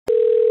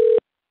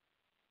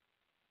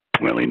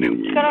Willie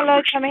Newman. How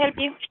may I help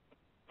you?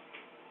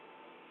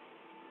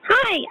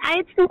 Hi, I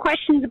had some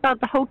questions about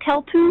the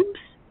hotel tubes.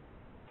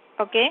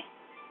 Okay.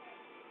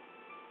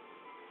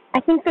 I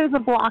think there's a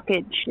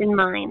blockage in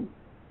mine.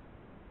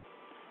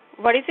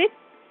 What is it?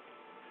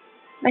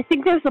 I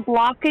think there's a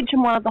blockage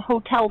in one of the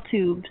hotel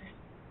tubes.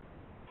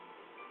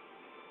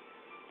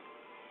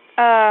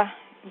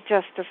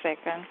 Just a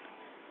second.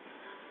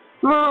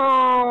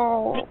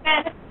 No.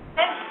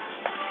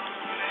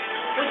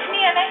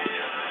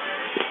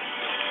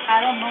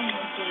 I don't know.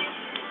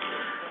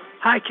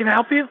 Hi, can I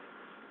help you?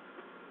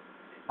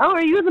 Oh,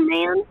 are you the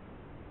man?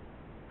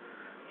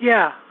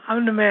 Yeah,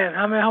 I'm the man.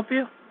 How may I help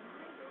you?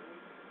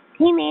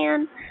 Hey,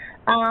 man.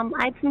 I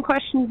had some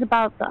questions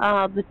about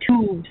the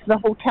tubes, the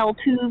hotel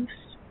tubes.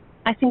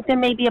 I think there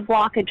may be a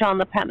blockage on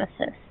the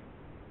premises.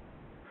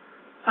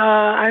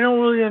 I don't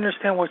really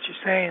understand what you're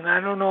saying.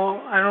 I don't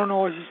know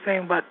what you're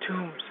saying about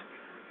tombs.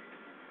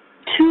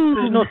 Tubes.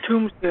 There's no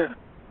tombs here.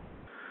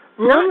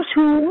 Rooms? Not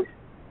tubes.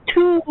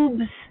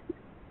 Tubes.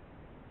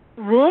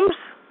 Rooms?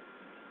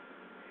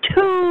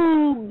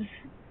 Tubes.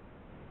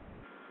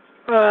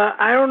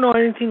 I don't know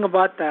anything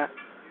about that.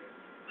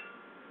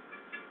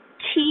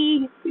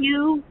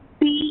 Tubes.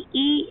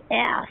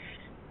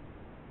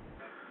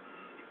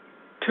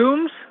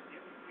 Tombs?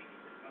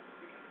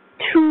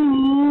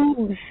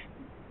 Tubes.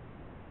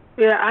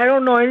 Yeah, I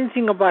don't know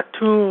anything about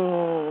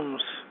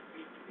tombs.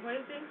 What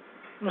is it?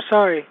 I'm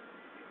sorry.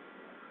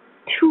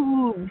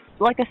 Tubes.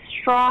 Like a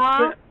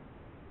straw?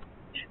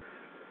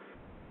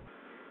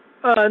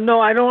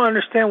 No, I don't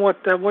understand what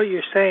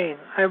you're saying.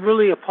 I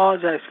really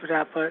apologize for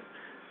that, but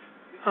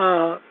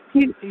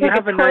you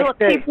have a nice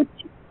day.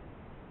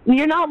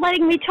 You're not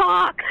letting me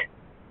talk.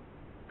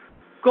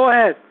 Go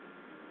ahead.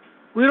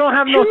 We don't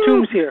have no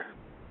tombs here.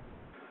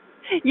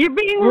 You're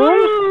being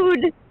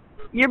rude.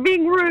 You're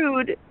being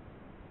rude.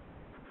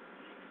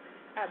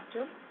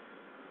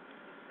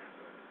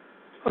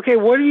 Okay,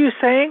 what are you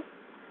saying?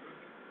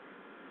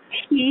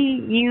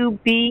 Tubes,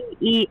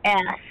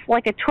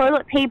 like a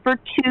toilet paper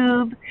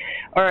tube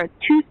or a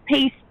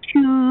toothpaste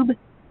tube.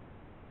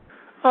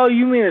 Oh,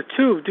 you mean a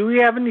tube? Do we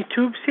have any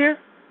tubes here?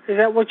 Is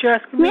that what you're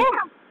asking me?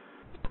 Yeah,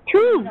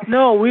 tubes.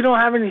 No, we don't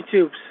have any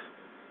tubes.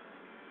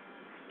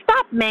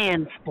 Stop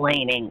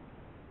mansplaining.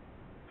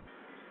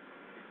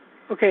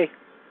 Okay,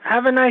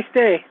 have a nice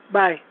day.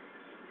 Bye.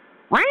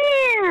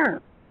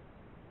 Wow.